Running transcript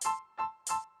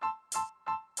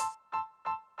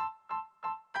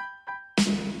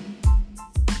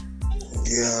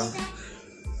Yeah,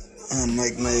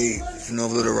 Mike May from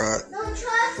Nova Little Rock,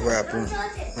 rapper. I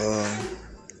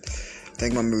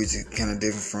think my music kind of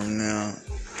different from now,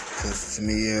 because to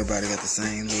me everybody got the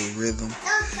same little rhythm.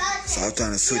 So I'm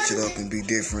trying to switch it up and be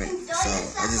different. So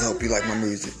I just hope you like my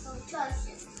music.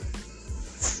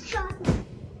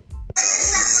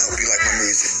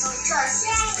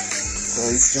 So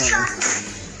you trying to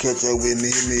catch up with me,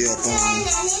 hit me up on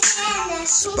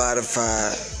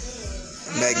Spotify,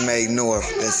 MacMade North.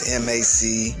 That's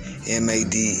MacMade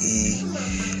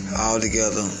all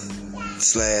together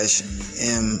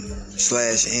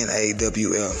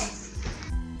 /NAWF.